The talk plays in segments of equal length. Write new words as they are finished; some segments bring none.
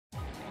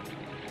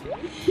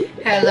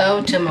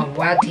Hello to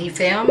my YT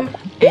fam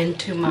and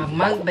to my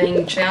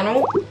mukbang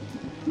channel.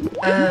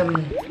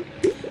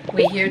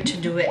 We're here to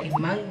do a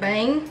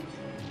mukbang,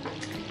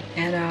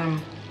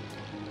 and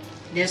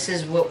this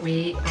is what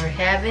we are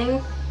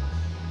having.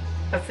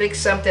 I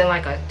fixed something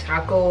like a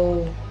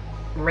taco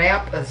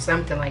wrap or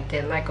something like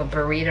that, like a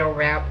burrito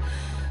wrap,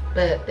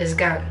 but it's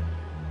got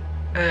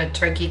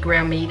turkey,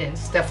 ground meat, and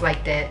stuff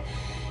like that.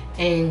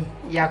 And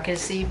y'all can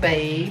see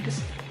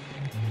Babes.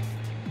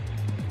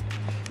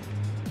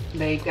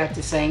 Babe got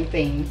the same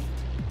thing.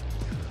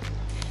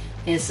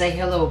 And say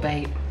hello,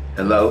 babe.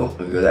 Hello,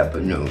 good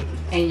afternoon.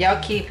 And y'all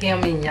keep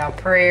him in y'all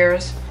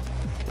prayers.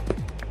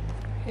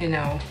 You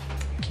know,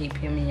 keep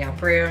him in y'all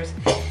prayers.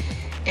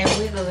 And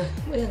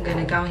we're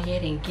gonna go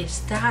ahead and get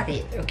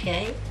started,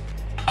 okay?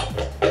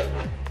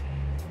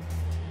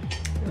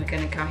 We're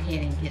gonna go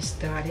ahead and get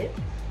started.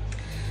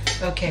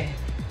 Okay.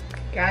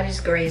 God is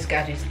grace,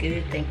 God is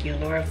good. Thank you,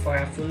 Lord, for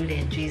our food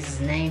in Jesus'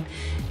 name.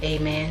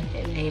 Amen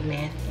and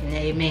amen and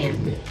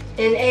amen.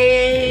 And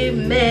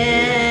amen.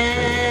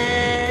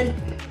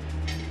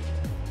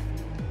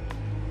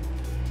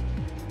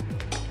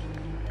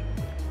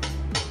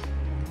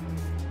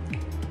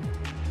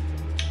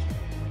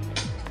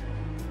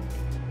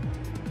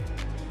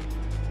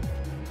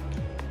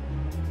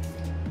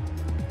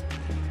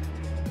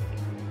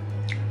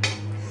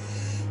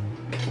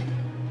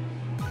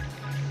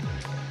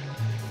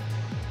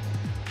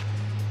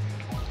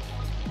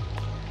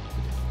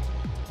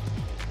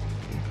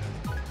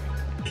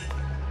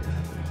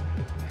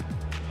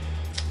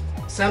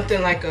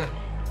 Something like a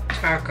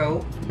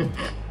taco.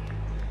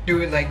 Do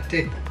it like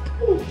this.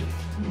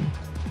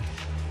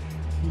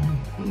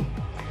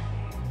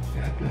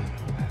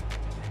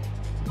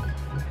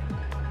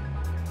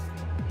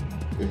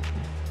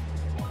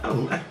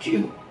 I'm not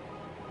you.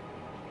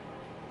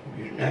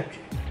 You're not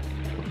you.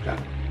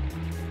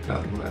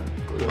 Talk about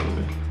put on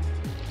me.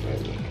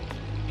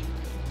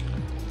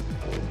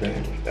 Oh,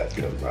 damn, that's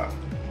your rock.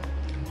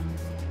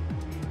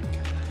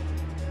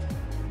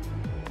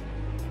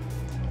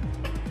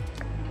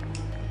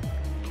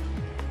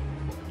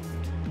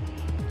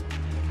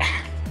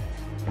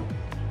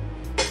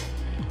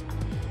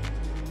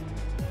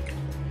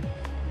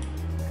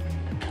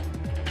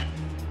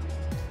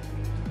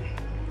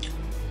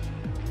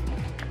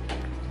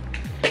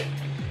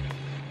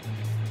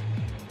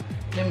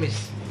 Let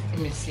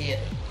me see it.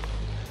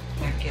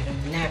 I'll get a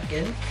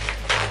napkin.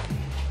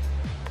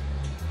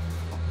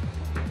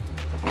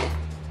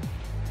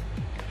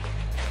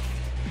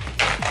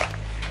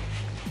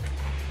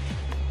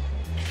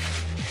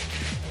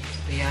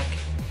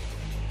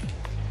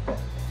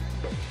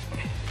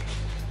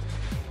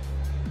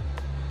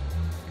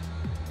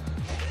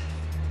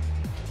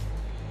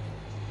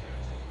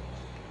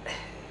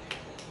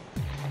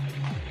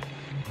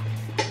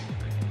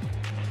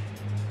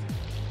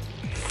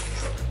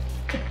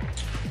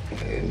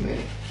 Amen.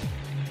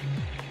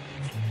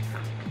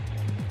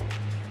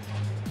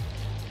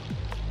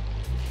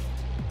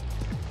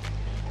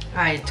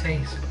 How it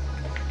tastes.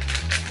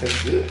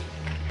 That's good.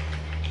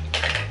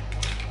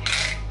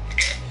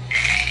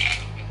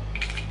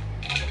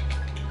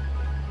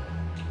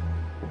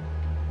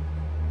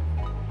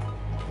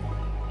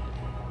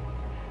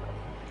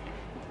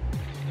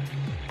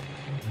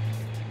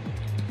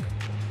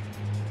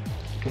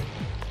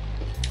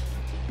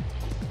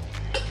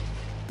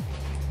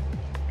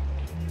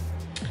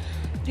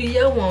 Do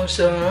y'all want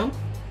some?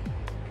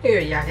 Here,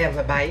 y'all have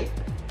a bite.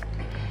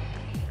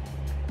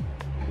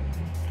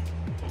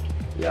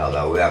 Y'all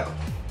are welcome.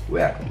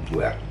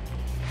 Welcome.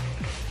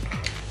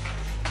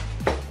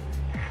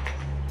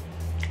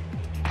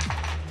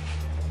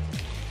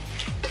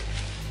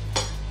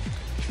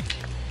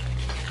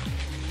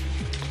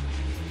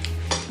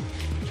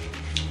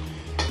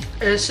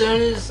 As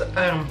soon as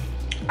I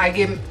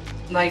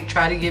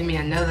try to get me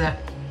another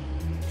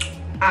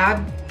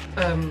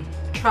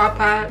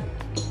tripod,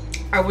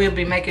 I will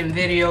be making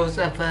videos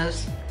of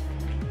us.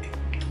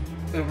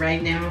 But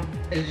right now,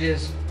 it's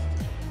just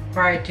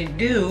hard to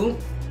do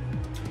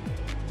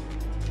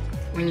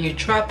when your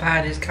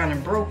tripod is kind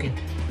of broken.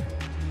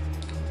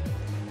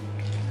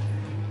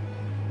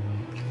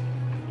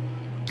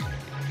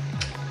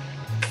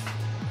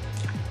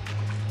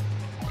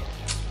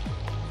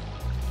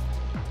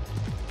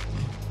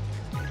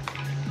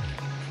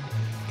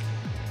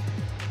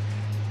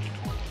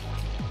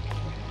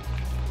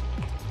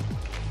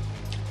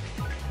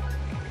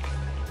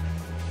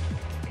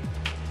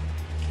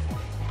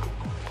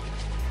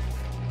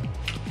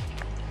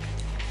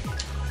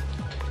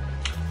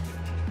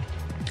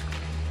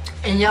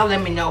 And y'all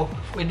let me know,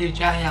 what did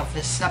y'all have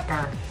for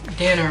supper,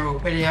 dinner, or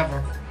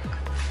whatever.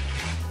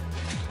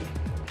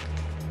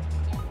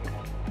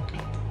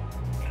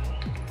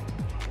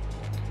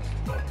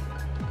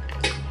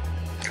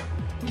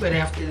 But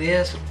after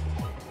this,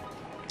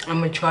 I'm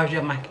gonna charge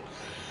up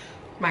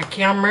my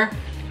camera,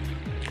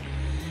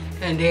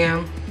 and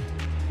then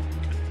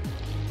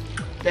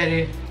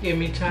that'll give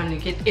me time to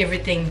get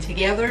everything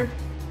together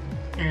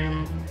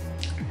and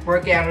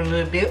work out a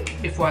little bit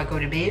before I go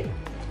to bed.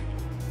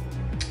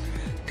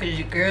 Because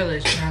your girl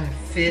is trying to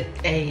fit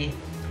a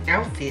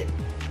outfit.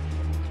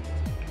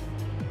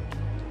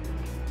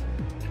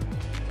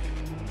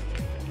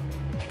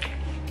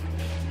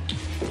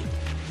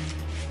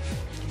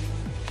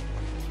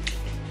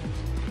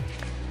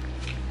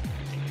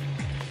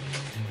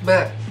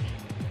 But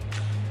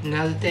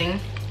another thing,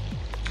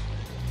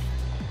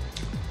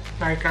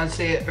 like I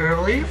said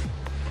earlier,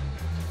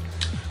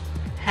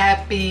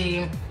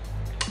 happy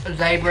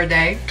Labor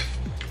Day.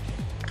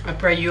 I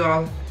pray you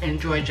all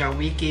enjoyed your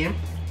weekend.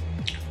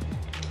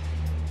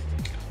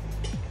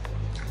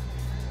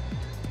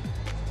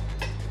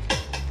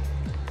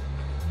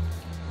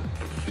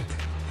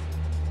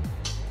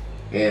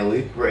 And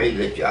we pray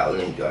that y'all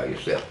enjoy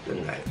yourself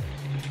tonight.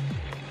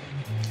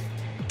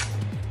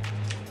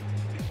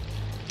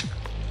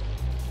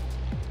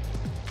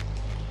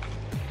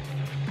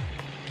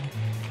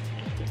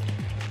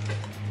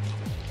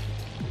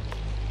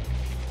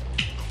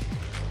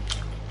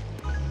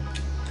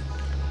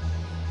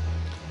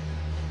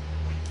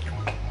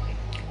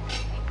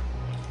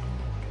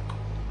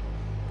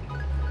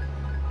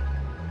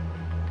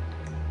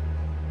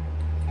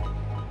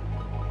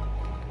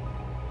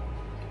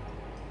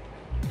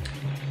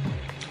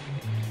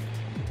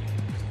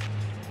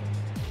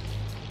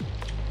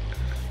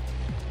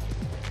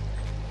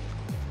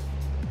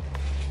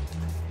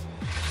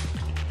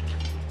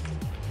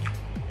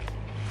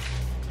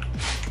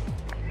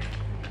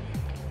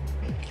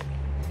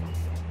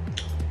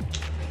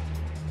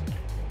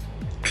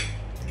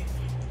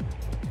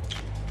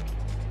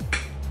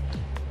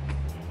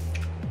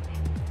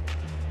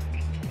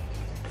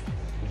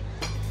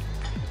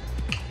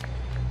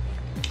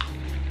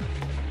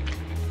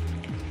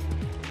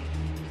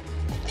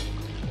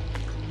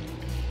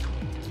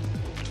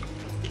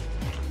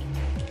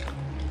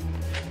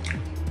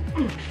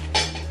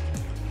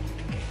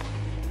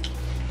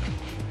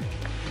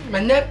 My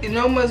napkin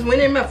almost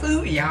went in my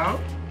food, y'all.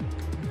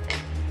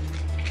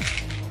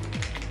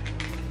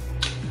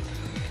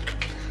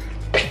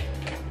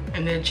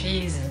 And the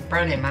cheese is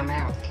burning my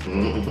mouth.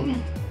 Mm-hmm.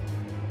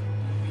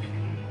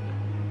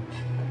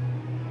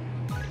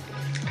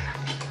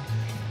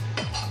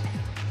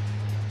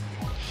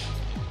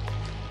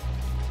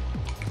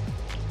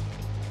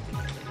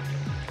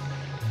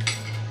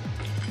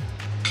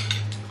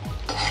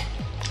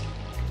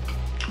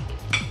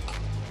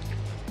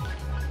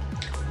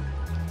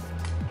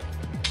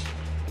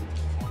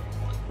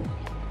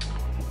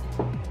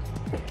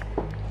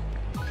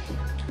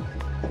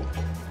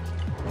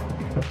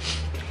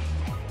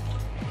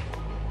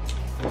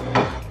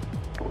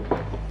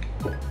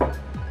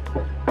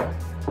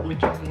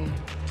 What you saying?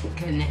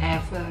 Cutting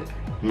half of it?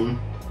 Hmm?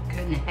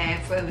 Cutting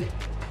half of it?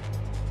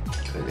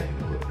 Cause they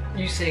know it.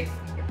 You said,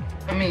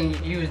 I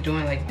mean, you was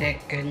doing like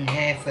that, cutting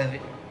half of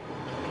it.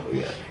 Oh,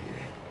 yeah.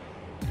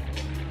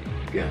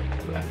 Yeah,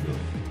 that's what I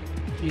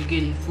do. You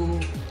getting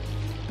food?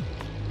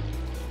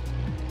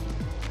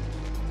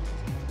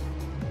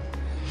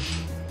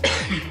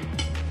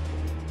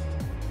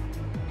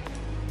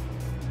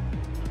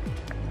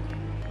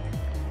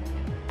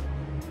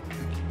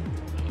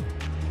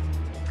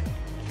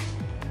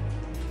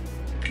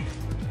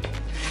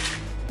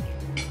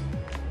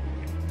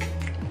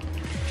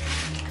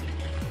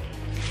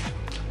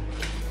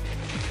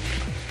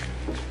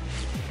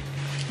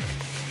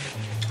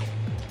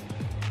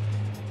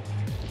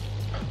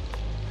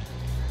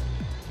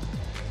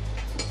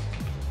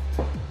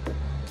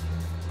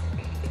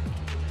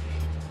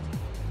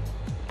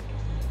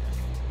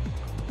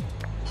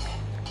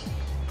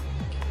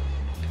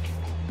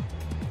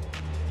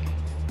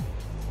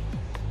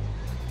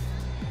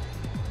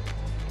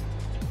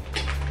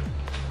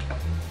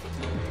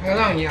 Hold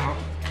on, y'all.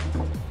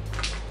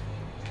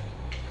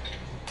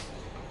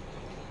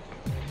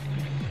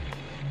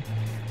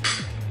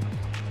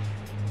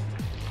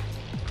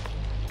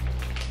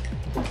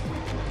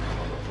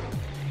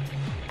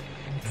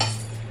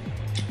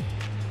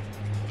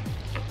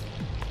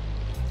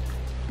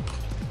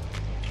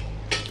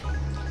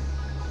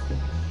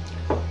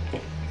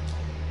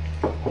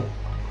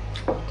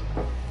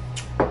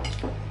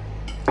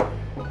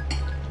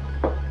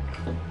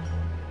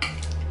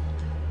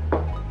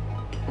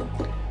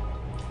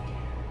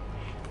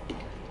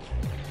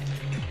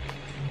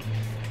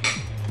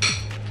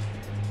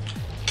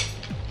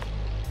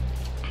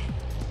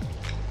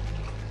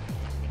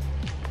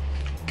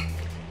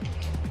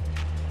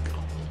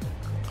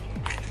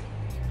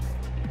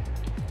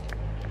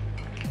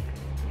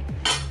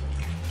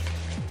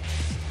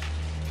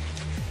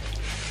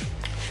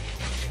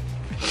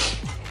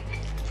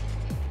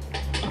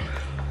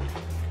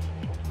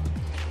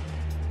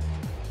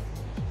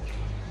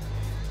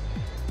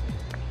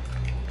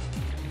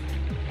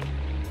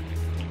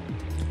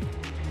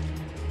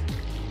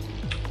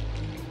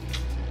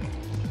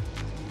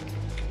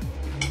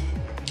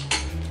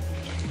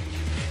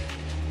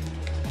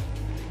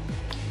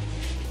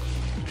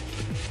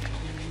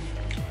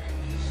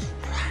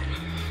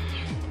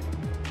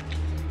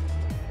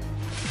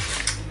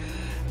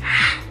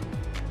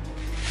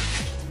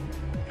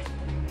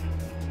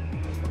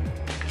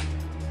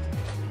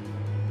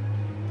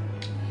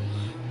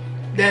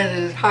 That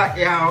is hot,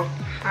 y'all.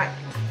 Hot.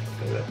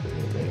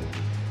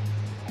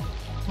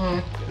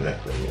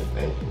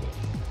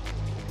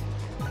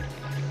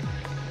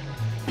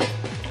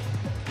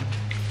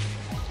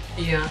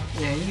 Yeah,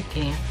 you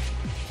can.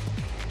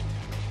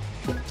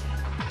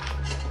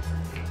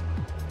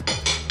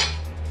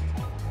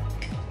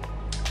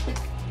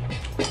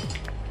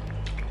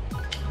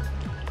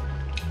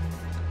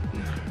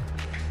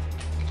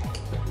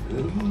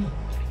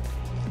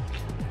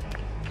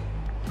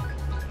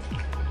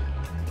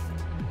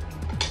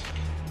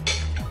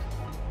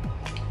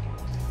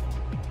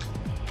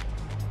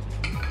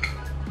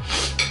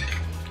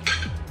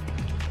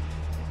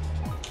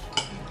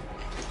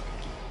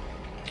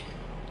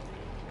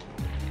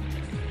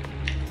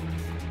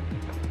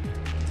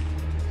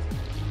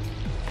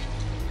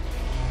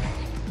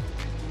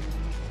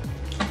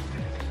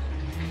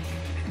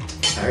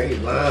 Are you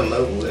lying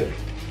over with?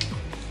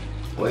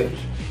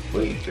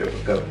 Where you strip a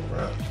coming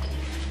from?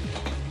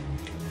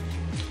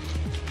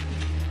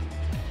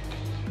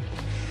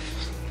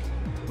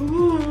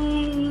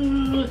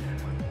 Ooh.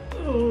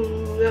 Ooh.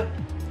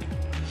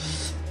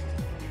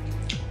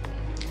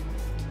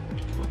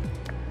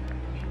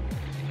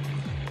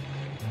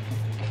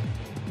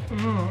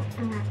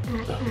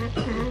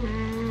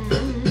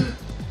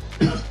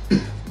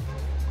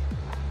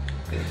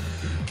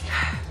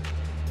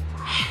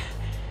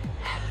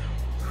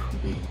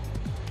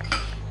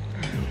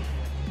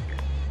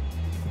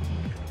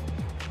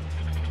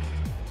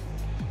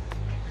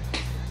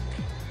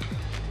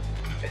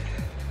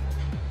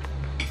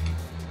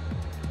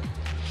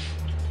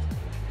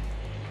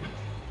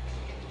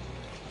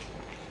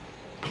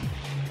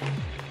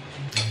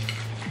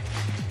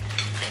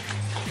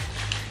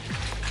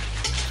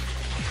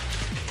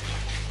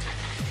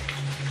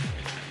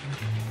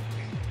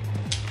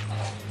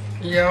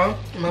 Yo,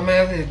 my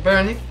mouth is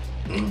burning.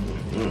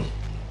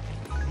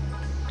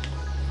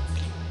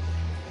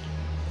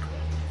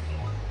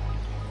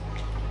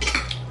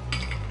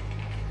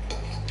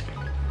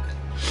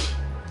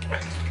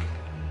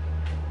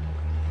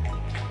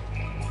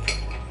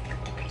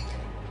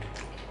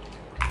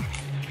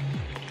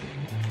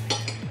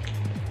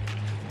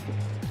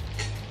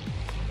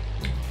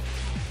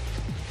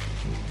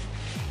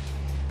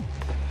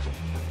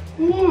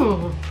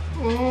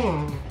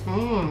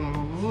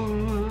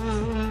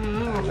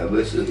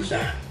 This is the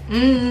sound.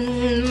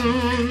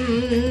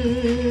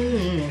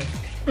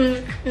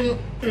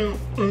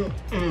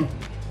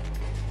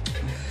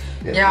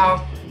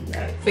 Y'all,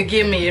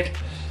 forgive me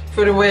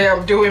for the way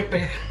I'm doing,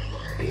 but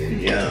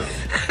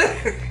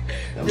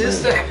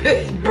this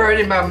is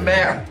burning my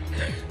mouth.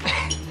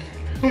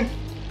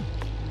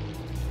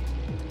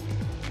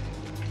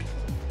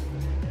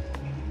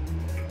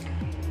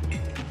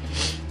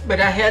 But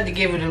I had to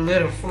give it a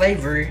little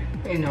flavor,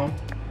 you know.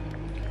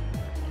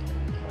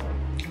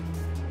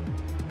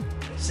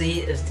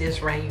 See, it's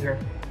this right here.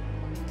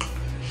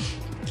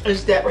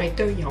 It's that right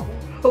there, y'all.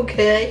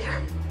 Okay.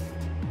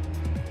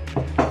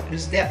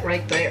 It's that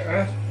right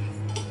there.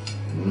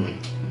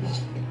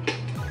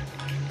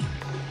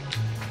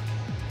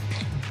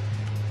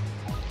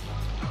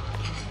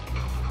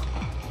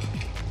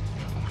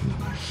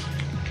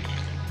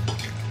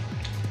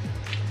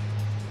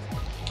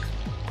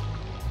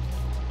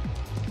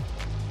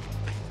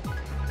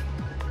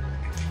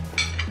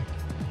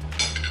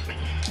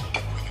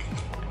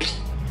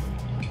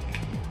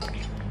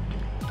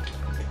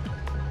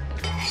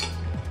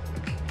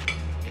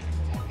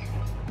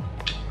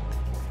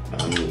 I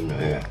don't need no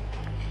hair.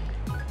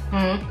 I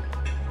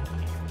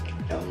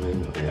don't need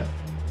no hair.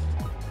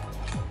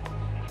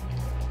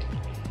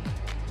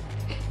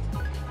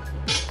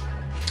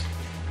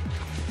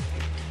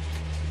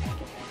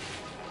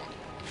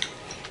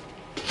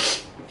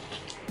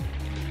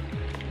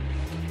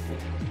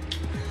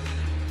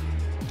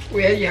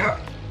 Well, y'all.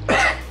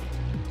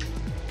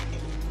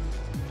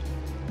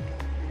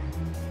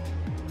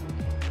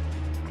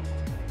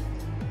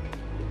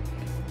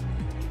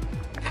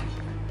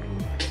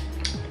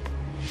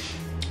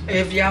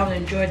 If y'all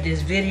enjoyed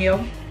this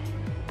video,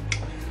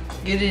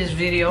 give this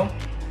video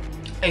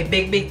a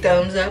big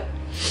thumbs up.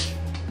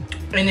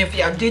 And if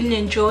y'all didn't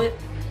enjoy it,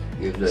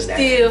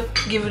 still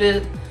give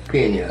it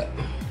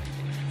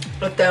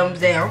a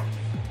thumbs down.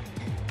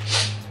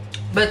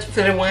 But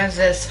for the ones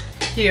that's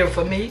here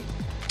for me,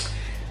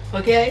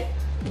 okay,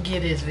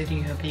 give this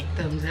video a big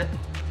thumbs up.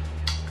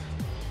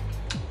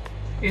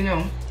 You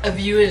know, a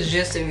view is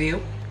just a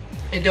view.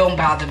 It don't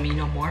bother me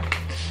no more.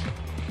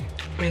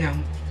 You know,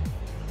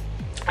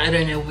 I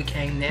don't know if we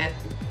became that,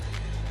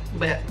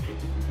 but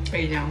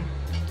you know,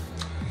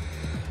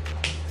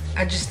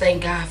 I just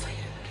thank God for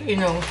you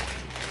know,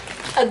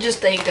 I just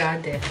thank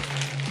God that,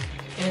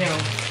 you know,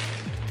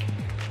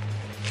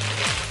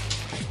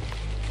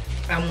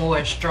 I'm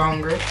more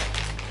stronger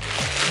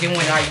than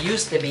what I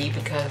used to be,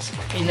 because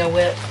you know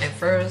what, at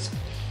first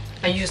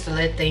I used to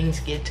let things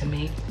get to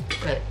me,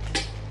 but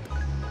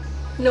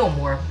no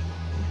more.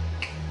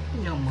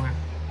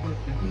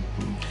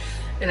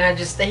 And I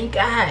just thank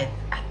God.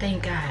 I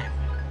thank God,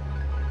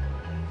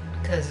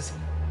 because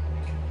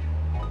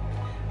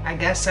I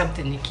got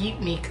something to keep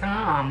me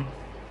calm.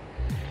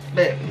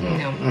 But you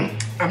know,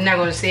 I'm not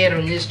gonna say it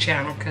on this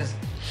channel because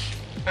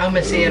I'm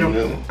gonna say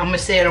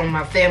it on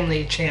my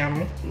family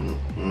channel.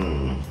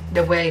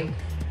 The way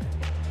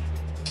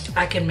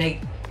I can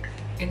make,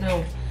 you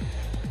know,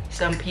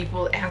 some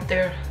people out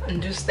there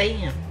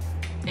understand.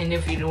 And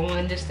if you don't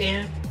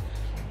understand,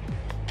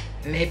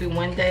 maybe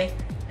one day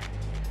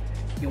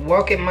you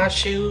walk in my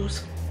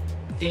shoes,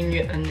 then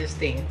you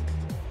understand.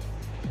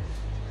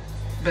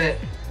 But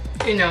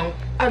you know,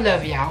 I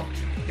love y'all.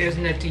 There's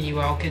nothing you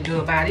all can do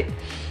about it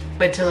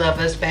but to love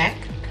us back.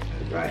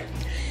 Right.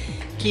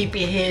 Keep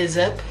your heads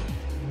up.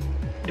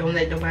 Don't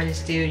let nobody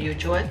steal your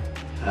joy.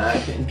 I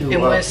can do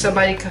And when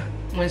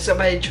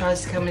somebody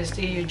tries to come and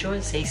steal your joy,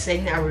 say,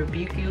 Satan, I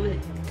rebuke you,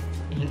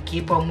 and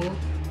keep on moving.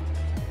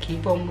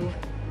 Keep on moving.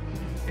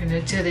 And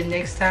until the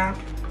next time,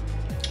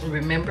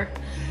 remember,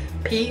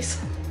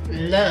 peace,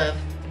 love,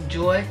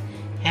 joy,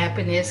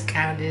 happiness,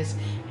 kindness,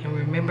 and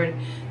remember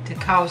to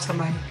call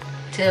somebody,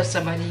 tell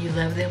somebody you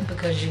love them,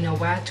 because you know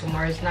why?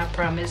 Tomorrow is not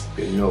promised.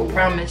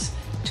 Promise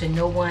to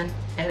no one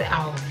at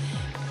all.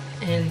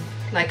 And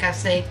like I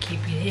say, keep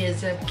your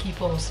heads up,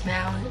 keep on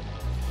smiling.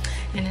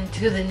 And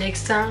until the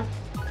next time,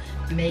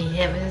 may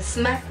heaven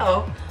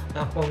smile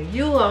upon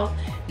you all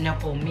and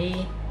upon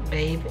me,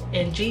 Babe,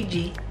 and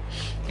Gigi.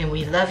 And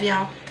we love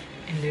y'all.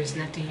 And there's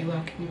nothing you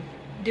all can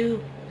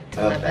do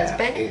to love us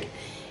back.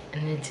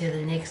 And until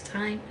the next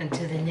time,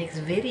 until the next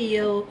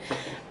video,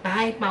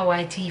 bye,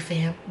 my YT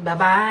fam.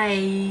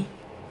 Bye-bye.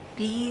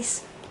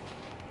 Peace.